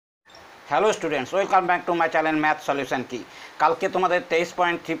Hello students, welcome back to my channel math solution কি। কালকে তোমাদের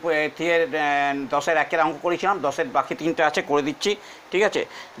 23.3 এর 10-এর 1-এর অঙ্ক করেছিলাম, 10-এর বাকি 3টা আছে, করে দিচ্ছি। ঠিক আছে,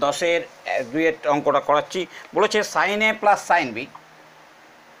 10-এর 2-এর অঙ্কটা করাচ্ছি। বলেছে sign A plus sign B,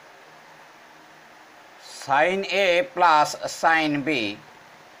 sign A plus sign B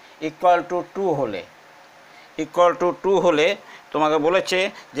equal to 2 হলে তোমাকে বলেছে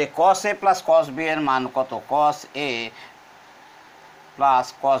যে কস এ প্লাস কস বি এর মান কত। কস এ প্লাস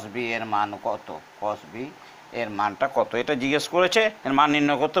কস বি এর মান কত, কস বি এর মানটা কত, এটা জিজ্ঞেস করেছে। এর মান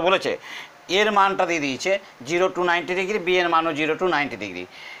নির্ণয় করতে বলেছে। এর মানটা দিয়ে দিয়েছে 0 to 90 ডিগ্রি, বি এর মানও 0 to 90 ডিগ্রি।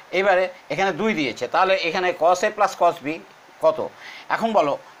 এবারে এখানে 2 দিয়েছে, তাহলে এখানে কস এ প্লাস কস বি কত। এখন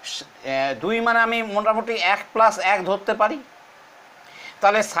বলো 2 মানে আমি মোটামুটি 1 প্লাস 1 ধরতে পারি।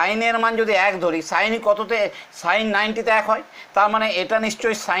 তাহলে সাইনের মান যদি 1 ধরি, সাইন কততে, সাইন 90-তে 1 হয়, তার মানে এটা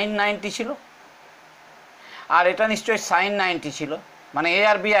নিশ্চয়ই সাইন 90 ছিল, আর এটা নিশ্চয়ই সাইন 90 ছিল, মানে এ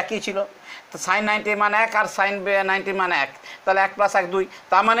আর বি একই ছিল। তো সাইন 90 মান 1 আর সাইন 90 মান 1, তাহলে 1 প্লাস 1 2।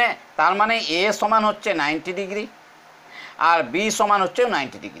 তার মানে এ সমান হচ্ছে 90 ডিগ্রি আর বি সমান হচ্ছে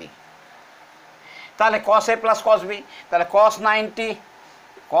 90 ডিগ্রি। তাহলে কস এ প্লাস কস বি, তাহলে কস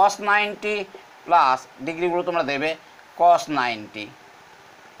 90 প্লাস ডিগ্রিগুলো তোমরা দেবে, কস 90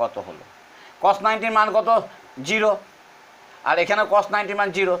 কত হলো। কস 90-র মান কত, 0, আর এখানে কস 90 মান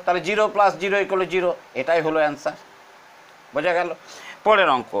 0, তাহলে 0 প্লাস 0 ইকুয়াল 0, এটাই হলো অ্যান্সার। বোঝা গেল। পরের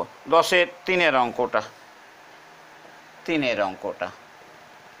অঙ্ক 10-এর 3-এর অঙ্কটা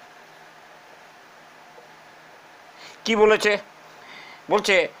কি বলেছে।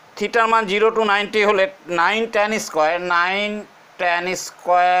 বলছে থিটার মান 0 to 90 হলে 9 tan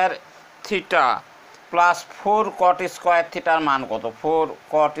square theta plus 4 cot square থিটার মান কত। 4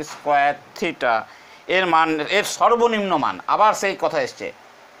 cot স্কোয়ার থিটা এর মান, এর সর্বনিম্ন মান, আবার সেই কথা এসছে,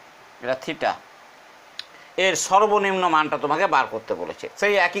 এটা থিটা, এর সর্বনিম্ন মানটা তোমাকে বার করতে বলেছে।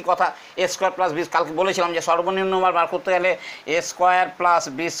 সেই একই কথা, এ স্কোয়ার প্লাস বি, কালকে বলেছিলাম যে সর্বনিম্ন মান বার করতে গেলে এ square plus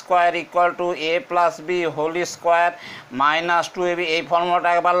B square equal to A plus B whole square minus 2ab, এই ফর্মুলাটা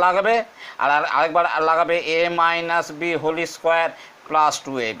একবার লাগাবে, আর আরেকবার লাগাবে এ minus B whole square plus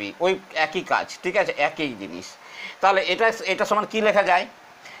 2ab, ওই একই কাজ। ঠিক আছে, একই জিনিস। তাহলে এটা সমান কী লেখা যায়,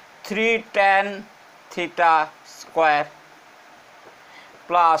 3 tan theta square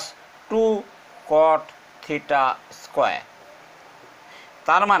plus 2 cot theta square.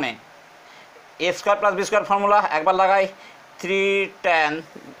 তার মানে এ square plus B square formula একবার লাগাই, 3 tan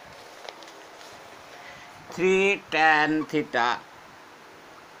থিটা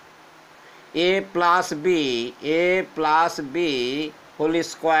এ plus B whole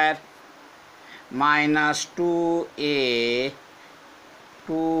square minus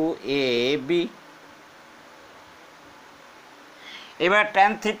 2ab। এবার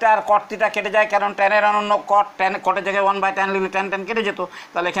ট্যান থিটা আর কট থিটা কেটে যায়, কারণ ট্যানের অনন্য কট, কটের জায়গায় 1/tan লিখলে ট্যান কেটে যেত।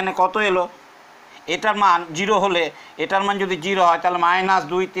 তাহলে এখানে কত এলো, এটার মান 0 হলে, এটার মান যদি 0 হয় তাহলে মাইনাস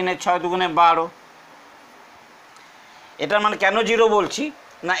 2 3 6 2 12। এটার মানে কেন 0 বলছি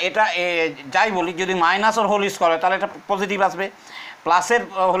না, এটা যাই বলি, যদি মাইনাস ওর হোল স্কোয়ার হয় তাহলে এটা পজিটিভ আসবে, প্লাসের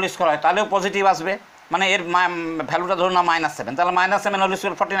হোল স্কোয়ার হয় তাহলেও পজিটিভ আসবে। মানে এর ভ্যালুটা ধরুন না -7, তাহলে -7 হোল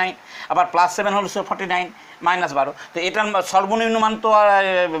স্কোয়ার 49, আবার +7 হোল স্কোয়ার 49 -12। তো এটার সর্বনিম্ন মান তো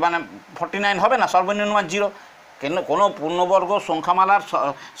মানে 49 হবে না, সর্বনিম্ন মান 0। কেন, কোনো পূর্ণবর্গ সংখ্যামালার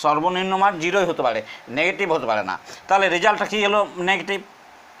সর্বনিম্ন মান 0ই হতে পারে, নেগেটিভ হতে পারে না। তাহলে রেজাল্টটা কী হলো, নেগেটিভ,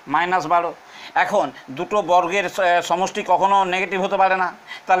 -12। এখন দুটো বর্গের সমষ্টি কখনো নেগেটিভ হতে পারে না,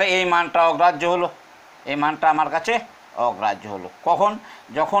 তাহলে এই মানটা অগ্রাহ্য হলো, এই মানটা আমার কাছে অগ্রাহ্য হলো। কখন,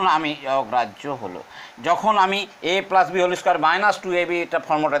 যখন আমি এ plus B whole square minus 2ab এটা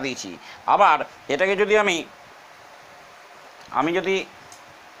ফর্মুলাটা দিয়েছি। আবার এটাকে যদি আমি যদি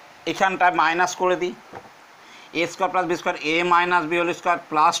এখানটায় মাইনাস করে দিই, এ স্কোয়ার প্লাস বি স্কোয়ার এ minus B whole square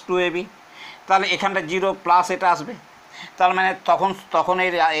plus 2ab, তাহলে এখানটা 0 প্লাস এটা আসবে, তার মানে তখন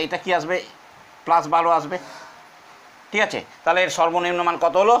এইটা কি আসবে, +12 আসবে। ঠিক আছে, তাহলে এর সর্বনিম্ন মান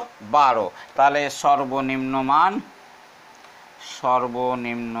কত হলো, 12। তাহলে সর্বনিম্ন মান 12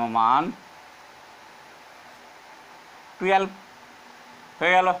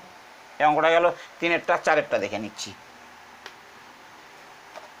 হয়ে গেল। এই অঙ্কটা গেল। 3-এরটা 4-এরটা দেখে নিচ্ছি।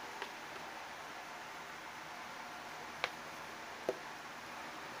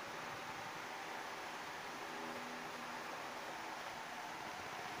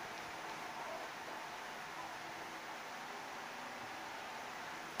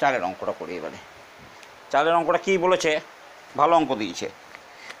 চারের অঙ্কটা করি এবারে। 4-এর অঙ্কটা কী বলেছে, ভালো অঙ্ক দিয়েছে,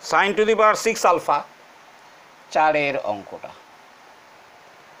 sin to the power 6 alpha. 4-এর অঙ্কটা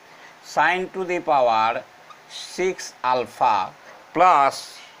sin to the power 6 alpha plus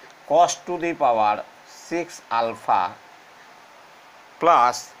cos to the power 6 alpha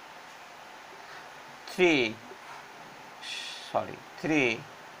plus 3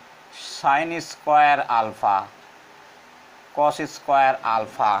 sine square alpha cos square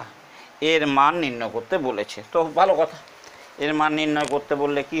alpha এর মান নির্ণয় করতে বলেছে। তো ভালো কথা, এর মান নির্ণয় করতে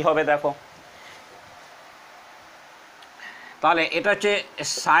বললে কি হবে দেখো, তাহলে এটা হচ্ছে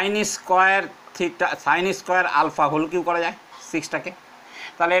sine square theta, sine square alpha whole Q করা যায় 6টাকে,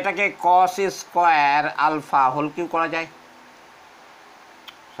 তাহলে এটাকে cos square alpha whole Q করা যায়,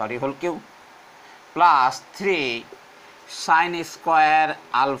 whole Q plus 3 sine square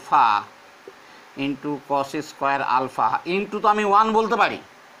alpha into cos square alpha into, তো আমি 1 বলতে পারি,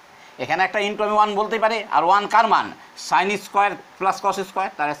 এখানে একটা ইন্টু আমি 1 বলতে পারি, আর 1 কার মান, sine square plus cos square,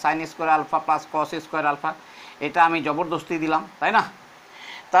 তাহলে sine square alpha plus cos square alpha, এটা আমি জবরদস্তি দিলাম, তাই না?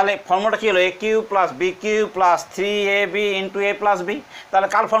 তাহলে ফর্মুলাটা কী হলো, এ Q plus B Q plus 3ab into এ প্লাস বি, তাহলে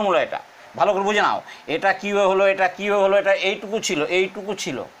কার ফর্মুলা এটা ভালো করে বুঝে নাও, এটা কিউ হলো, এটা কিউ হলো, এটা এইটুকু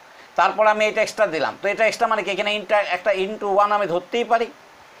ছিল, তারপর আমি এটা এক্সট্রা দিলাম, তো এটা এক্সট্রা মানে কি, এখানে একটা ইন্টু 1 আমি ধরতেই পারি,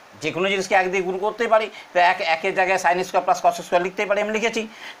 যে কোনো জিনিসকে এক দিয়ে গুণ করতেই পারি, তো একের জায়গায় sine square plus cos square লিখতেই পারি, আমি লিখেছি,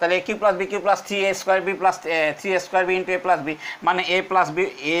 তাহলে এ Q plus B Q plus 3a square B plus 3a square B into এ প্লাস বি, মানে এ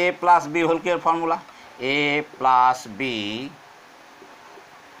প্লাস বি হোল কিউ এর ফর্মুলা, এ প্লাস বি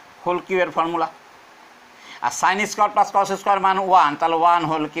হোল কিউ এর ফর্মুলা, আর sine square plus cos square মান 1, তাহলে 1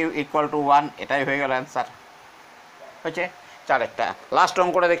 হোল কিউ ইকুয়াল টু 1, এটাই হয়ে গেল answer. হয়েছে 4একটা। Last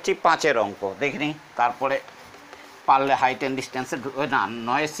অঙ্কটা দেখছি 5এর অঙ্ক দেখিনি, তারপরে পারলে হাইট অ্যান্ড ডিস্টেন্সে না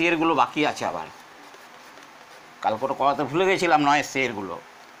 9 এরগুলো বাকি আছে, আবার কালকে তো করাতে ভুলে গেছিলাম, 9 এরগুলো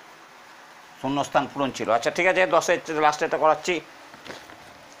শূন্যস্থান পূরণ ছিল। আচ্ছা ঠিক আছে, 10-এর লাস্টে এটা করাচ্ছি।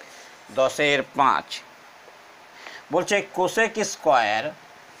 10-এর 5 বলছে cosec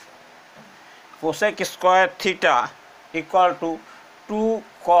square theta equal to 2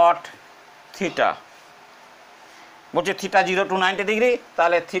 caught theta, বলছে থিটা 0 to 90 ডিগ্রি,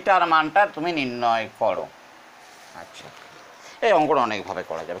 তাহলে থিটার মানটা তুমি নির্ণয় করো। আচ্ছা, এই অঙ্কটা অনেকভাবে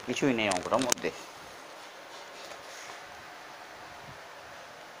করা যাবে, কিছুই নেই অঙ্কটার মধ্যে।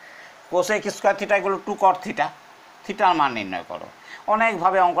 কোসেক স্কোয়ার থিটা এগুলো 2 কট থিটা, থিটার মান নির্ণয় করো।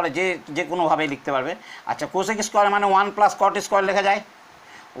 অনেকভাবে অঙ্কটা যে কোনোভাবেই লিখতে পারবে। আচ্ছা, কোসেক স্কোয়ার মানে 1 প্লাস কট স্কোয়ার লেখা যায়,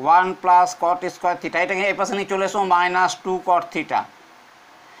 1 প্লাস কট স্কোয়ার থিটা, এটাকে এই পাশে নিয়ে চলে এসো, minus 2 caught theta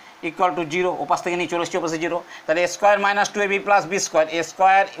equal to 0, ওপাশ থেকে নিয়ে চলে এসছি ওপাশে 0, তাহলে এ square minus 2ab plus B square, এ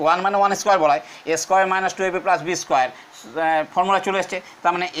স্কোয়ার 1 মানে 1 স্কোয়ার বলায়, এ square minus 2ab plus B square formula চলে এসছে,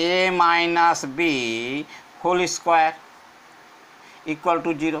 তার মানে এ minus B whole square equal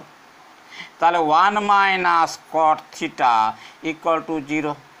to 0, তাহলে 1 minus caught theta equal to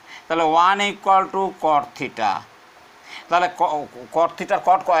 0, তাহলে 1 ইকুয়াল টু কট থিটা, তাহলে কট থিটার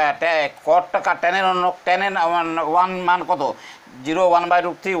কটটা টেনের অন্য, টেনের 1 মান কত, 0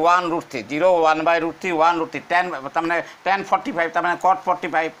 1/√3 1√3 0 1/√3 1√3 10, তার মানে 10 45, তার মানে কট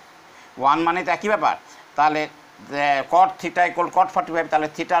 45, 1 মানে তো একই ব্যাপার, তাহলে কট থিটা ইকুয়াল কট 45, তাহলে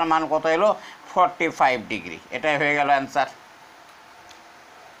থিটার মান কত এলো 45 ডিগ্রি, এটাই হয়ে গেল অ্যান্সার।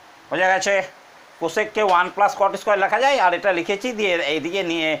 বোঝা গেছে? কোসেককে 1 প্লাস কট স্কোয়ার লেখা যায়, আর এটা লিখেছি দিয়ে এইদিকে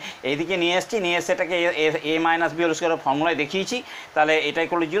নিয়ে এসেছি, নিয়ে এসে এটাকে এ মাইনাস বি হোল স্কোয়ারের ফর্মুলায় দেখিয়েছি, তাহলে এটা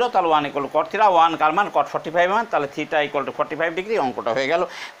ইকুয়াল টু 0, তাহলে 1 ইকুয়াল টু কট থিটা, 1 কার মান কট 45 মান, তাহলে থিটা ইকুয়াল টু 45 ডিগ্রি, অঙ্কটা হয়ে গেল।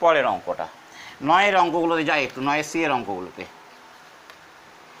 পরের অঙ্কটা 9-এর অঙ্কগুলোতে যাই একটু, 9 এর অঙ্কগুলোতে,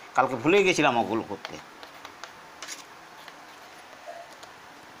 কালকে ভুলে গেছিলাম ওগুলো করতে।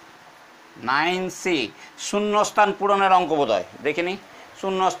 9C শূন্যস্থান পূরণের অঙ্ক বোধ হয়, দেখিনি,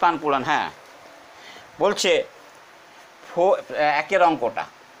 শূন্যস্থান পূরণ, হ্যাঁ। বলছে 1-এর অঙ্কটা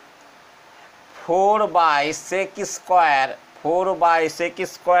 4/sec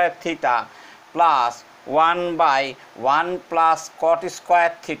square theta plus 1/1 plus cot square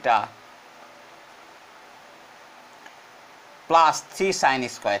theta plus 3 sine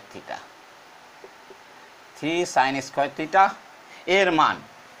square theta, 3 sine square theta এর মান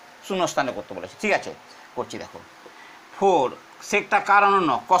শূন্যস্থানে করতে বলেছে। ঠিক আছে, করছি দেখো। 4 সেকটা কার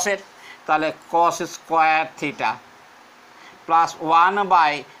অনন্য, কসের, তাহলে cos square theta plus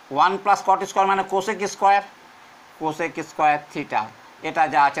 1/1 plus cot square মানে কোসেক স্কোয়ার থিটা, এটা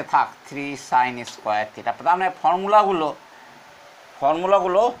যা আছে থাক, 3 সাইন স্কোয়ার থিটা। তার মানে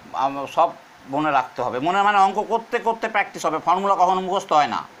ফর্মুলাগুলো সব মনে রাখতে হবে, মনে মানে অঙ্ক করতে করতে প্র্যাকটিস হবে, ফর্মুলা কখনো মুখস্থ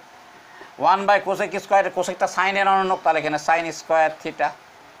হয় না। 1/কোসেক স্কোয়ার, কোসেকটা সাইনের অনন্য, তাহলে এখানে sine square theta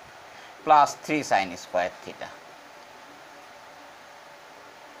plus 3 sine square theta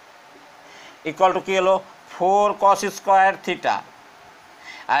equal to কী হলো 4 কস স্কোয়ার থিটা,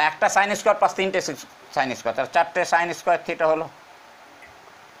 আর একটা সাইন স্কোয়ার প্লাস 3টে সাইন স্কোয়ার, তাহলে 4টে সাইন স্কোয়ার থিটা হলো,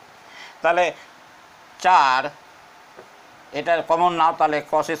 তাহলে 4 এটা কমন নাও, তাহলে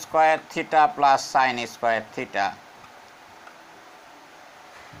cos square theta plus sine square theta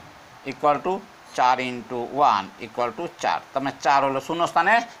equal to 4 × 1 = 4, তার মানে 4 হলো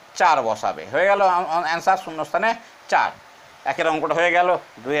শূন্যস্থানে 4 বসাবে, হয়ে গেল অ্যান্সার শূন্যস্থানে 4। একের অঙ্কটা হয়ে গেল।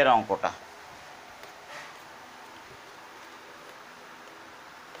 2 এর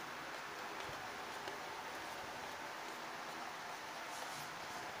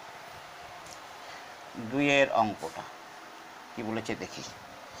অঙ্কটা, কি বলেছে দেখি।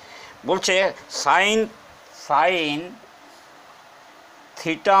 বলছে sine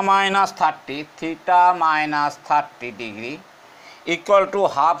theta minus 30 degree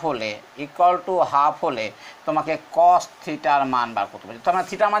half হলে তোমাকে কস থিটার মান বার করতে পারবে। তোমরা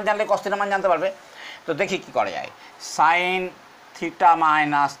থিটার মান জানলে কস থিটার মান জানতে পারবে। তো দেখি কি করা যায়। Sine theta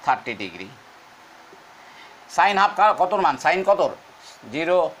minus 30 degree, sign half কতর মান, সাইন কতর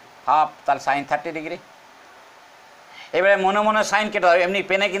 0, হাফ, তাহলে সাইন 30 ডিগ্রি। এবারে মনে মনে সাইন কেটে দাও, এমনি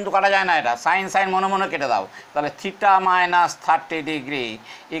পেনে কিন্তু কাটা যায় না এটা, সাইন মনে মনে কেটে দাও। তাহলে থিটা মাইনাস 30 ডিগ্রি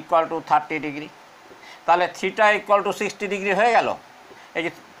 = 30 ডিগ্রি, তাহলে থিটা = 60 ডিগ্রি হয়ে গেল। এই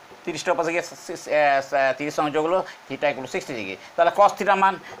যে 30টার পাশে গিয়ে 30 সঙ্গে যোগ হলো, থিটা = 60 ডিগ্রি। তাহলে কস থিটার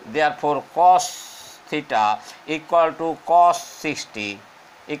মান, দেয়ারফর কস থিটা = cos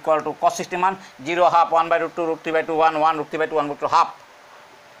 60 মান 0, হাফ, 1/√2, √3/2, 1, 1/√3/2, 1/2, হাফ।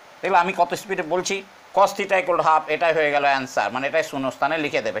 দেখলে আমি কত স্পিডে বলছি। cos থিটা = হাফ, এটাই হয়ে গেল অ্যান্সার, মানে এটাই শূন্যস্থানে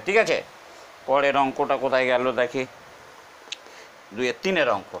লিখে দেবে। ঠিক আছে, পরের অঙ্কটা কোথায় গেল দেখি। 2-3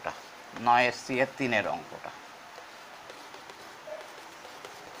 অঙ্কটা, 9C এর 3 অঙ্কটা।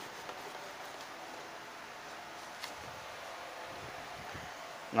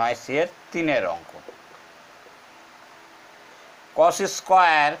 অঙ্ক। cos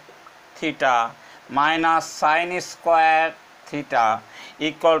square theta minus sine square theta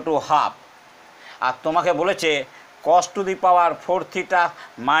 = half. আর তোমাকে বলেছে cos to the power 4 theta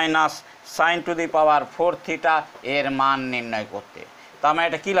minus sine to the power 4 theta এর মান নির্ণয় করতে। তার মানে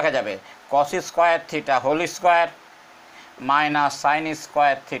এটা কী লেখা যাবে, cos square theta whole square minus sine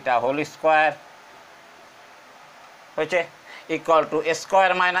square theta whole square হয়েছে =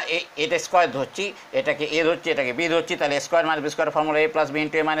 স্কয়ার মাইনাস, এটা স্কয়ার ধরছি, এটাকে এ ধরছি, এটাকে বি ধরছি, তাহলে square minus B square formula a + b × a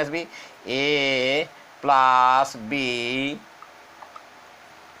 - b, a + b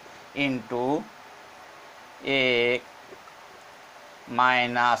 × a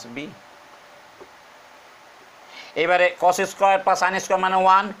 - b। এবারে cos স্কয়ার + sin স্কয়ার মানে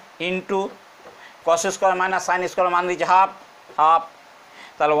 1 * cos square minus sin square মান দিচ্ছে হাফ,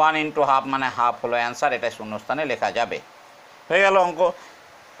 তাহলে 1 × হাফ মানে হাফ হলো অ্যান্সার, এটা শূন্যস্থানে লেখা যাবে। হয়ে গেল অঙ্ক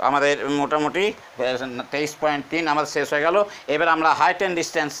আমাদের মোটামুটি 23.3 আমাদের শেষ হয়ে গেল। এবার আমরা হাইট অ্যান্ড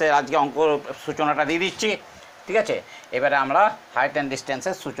ডিস্টেন্সের আজকে অঙ্ক সূচনাটা দিয়ে দিচ্ছি। ঠিক আছে, এবারে আমরা হাইট অ্যান্ড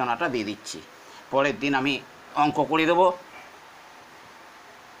ডিস্টেন্সের সূচনাটা দিয়ে দিচ্ছি, পরের দিন আমি অঙ্ক করে দেবো।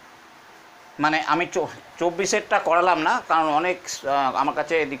 মানে আমি 24-এরটা করালাম না, কারণ অনেক আমার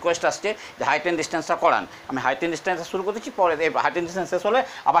কাছে রিকোয়েস্ট আসছে যে হাইট অ্যান্ড ডিস্টেন্সটা করান। আমি হাইট অ্যান্ড ডিস্টেন্সটা শুরু করতেছি, পরে হাইট অ্যান্ড ডিস্টেন্স শেষ হলে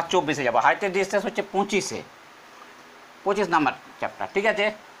আবার 24-এ যাবো। হাইট অ্যান্ড ডিস্টেন্স হচ্ছে 25 নাম্বার চ্যাপ্টার। ঠিক আছে,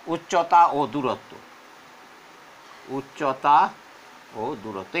 উচ্চতা ও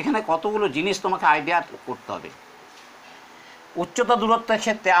দূরত্ব। এখানে কতগুলো জিনিস তোমাকে আইডিয়া করতে হবে। উচ্চতা দূরত্বের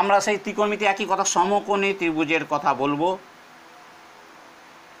ক্ষেত্রে আমরা সেই ত্রিকোণমিতি একই কথা, সমকোণী ত্রিভুজের কথা বলবো।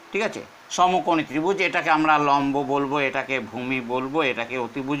 ঠিক আছে, সমকোণী ত্রিভুজ, এটাকে আমরা লম্ব বলবো, এটাকে ভূমি বলবো, এটাকে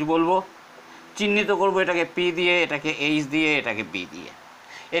অতিভুজ বলবো। চিহ্নিত করব এটাকে পি দিয়ে, এটাকে এইচ দিয়ে, এটাকে বি দিয়ে,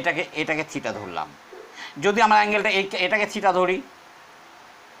 এটাকে থিটা ধরলাম। যদি আমরা অ্যাঙ্গেলটা এটাকে থিটা ধরি,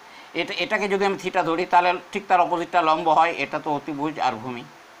 এটাকে যদি আমি থিটা ধরি, তাহলে ঠিক তার অপোজিটটা লম্ব হয়, এটা তো অতিভুজ আর ভূমি।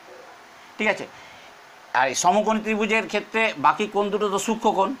 ঠিক আছে, আর এই সমকোণী ত্রিভুজের ক্ষেত্রে বাকি কোণ দুটো তো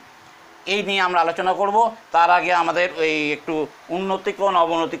সূক্ষ্মকোণ, এই নিয়ে আমরা আলোচনা করব। তার আগে আমাদের ওই একটু উন্নতি কোণ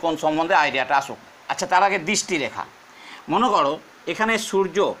অবনতি কোণ সম্বন্ধে আইডিয়াটা আসুক। আচ্ছা, তার আগে দৃষ্টিরেখা। মনে করো এখানে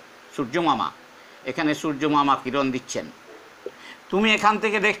সূর্য মামা কিরণ দিচ্ছেন, তুমি এখান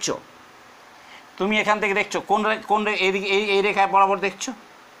থেকে দেখছো কোন এই রেখায় বরাবর দেখছো,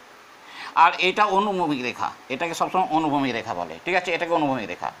 আর এটা অনুভূমিক রেখা, এটাকে সবসময় অনুভূমিক রেখা বলে। ঠিক আছে, এটাকে অনুভূমিক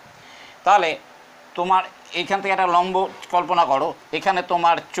রেখা। তাহলে তোমার এইখান থেকে একটা লম্ব কল্পনা করো, এখানে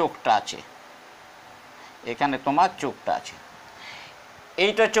তোমার চোখটা আছে,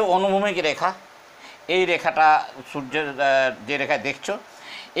 এইটা হচ্ছে অনুভূমিক রেখা, এই রেখাটা সূর্যের যে রেখায় দেখছো।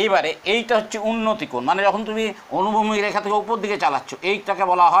 এইবারে এইটা হচ্ছে উন্নতি কোণ, মানে যখন তুমি অনুভূমিক রেখা থেকে উপর দিকে চালাচ্ছ, এইটাকে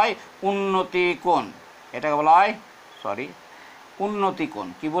বলা হয় উন্নতি কোণ। এটাকে বলা হয় উন্নতি কোণ।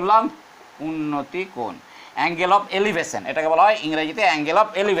 কী বললাম? উন্নতি কোণ, অ্যাঙ্গেল অফ এলিভেশন, এটাকে বলা হয় ইংরেজিতে অ্যাঙ্গেল অফ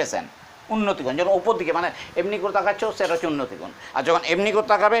এলিভেশন, উন্নতি কোণ। যখন উপর দিকে মানে এমনি করে তাকাচ্ছ, সেটা হচ্ছে উন্নতি কোণ, আর যখন এমনি করে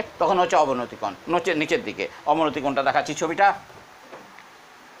তাকাবে তখন হচ্ছে অবনতি কোণ, নিচের দিকে অবনতি কোণটা দেখাচ্ছি ছবিটা।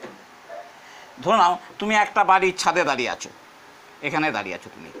 ধরো নাও তুমি একটা বাড়ির ছাদে দাঁড়িয়ে আছো, এখানে দাঁড়িয়ে আছো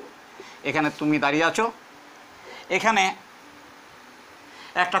তুমি, এখানে তুমি দাঁড়িয়ে আছো, এখানে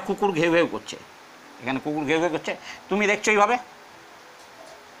একটা কুকুর ঘেউ ঘেউ করছে, এখানে কুকুর ঘেউ ঘেউ করছে, তুমি দেখছো এইভাবে,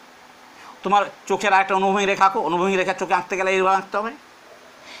 তোমার চোখের আরেকটা অনুভূমি রেখা আঁকো, অনুভূমি রেখা চোখে আঁকতে গেলে এইভাবে আঁকতে হবে।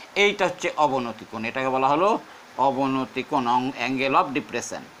 এইটা হচ্ছে অবনতি কোণ, এটাকে বলা হলো অবনতি কোণ, অ্যাঙ্গেল অফ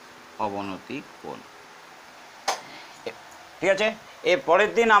ডিপ্রেশন, অবনতি কোণ। ঠিক আছে, এর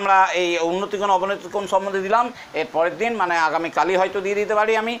পরের দিন আমরা এই উন্নতি কোণ অবনতি কোণ সম্বন্ধে দিলাম। এর পরের দিন মানে আগামীকালই হয়তো দিয়ে দিতে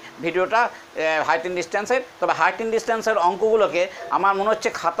পারি আমি ভিডিওটা হাইট এন্ড ডিস্ট্যান্সের। তবে হাইট এন্ড ডিস্ট্যান্সের অঙ্কগুলোকে আমার মনে হচ্ছে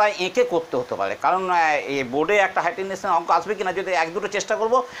খাতায় এঁকে করতে হতে পারে, কারণ এই বোর্ডে একটা হাইট এন্ড ডিস্ট্যান্স অঙ্ক আসবে কিনা যদি এক দুটো চেষ্টা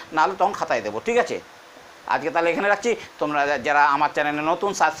করবো, নাহলে তখন খাতায় দেবো। ঠিক আছে, আজকে তাহলে এখানে রাখছি। তোমরা যারা আমার চ্যানেলে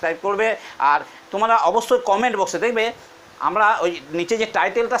নতুন সাবস্ক্রাইব করবে, আর তোমরা অবশ্যই কমেন্ট বক্সে দেখবে আমরা ওই নিচে যে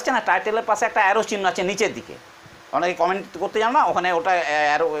টাইটেলটা আসছে না, টাইটেলের পাশে একটা অ্যারো চিহ্ন আছে নিচের দিকে, অনেকে কমেন্ট করতে জানো না, ওখানে ওটা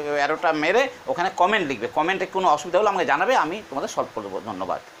অ্যারোটা মেরে ওখানে কমেন্ট লিখবে। কমেন্টে কোনো অসুবিধা হলে আমাকে জানাবে, আমি তোমাদের সলভ করে দেবো।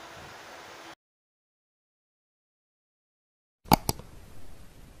 ধন্যবাদ।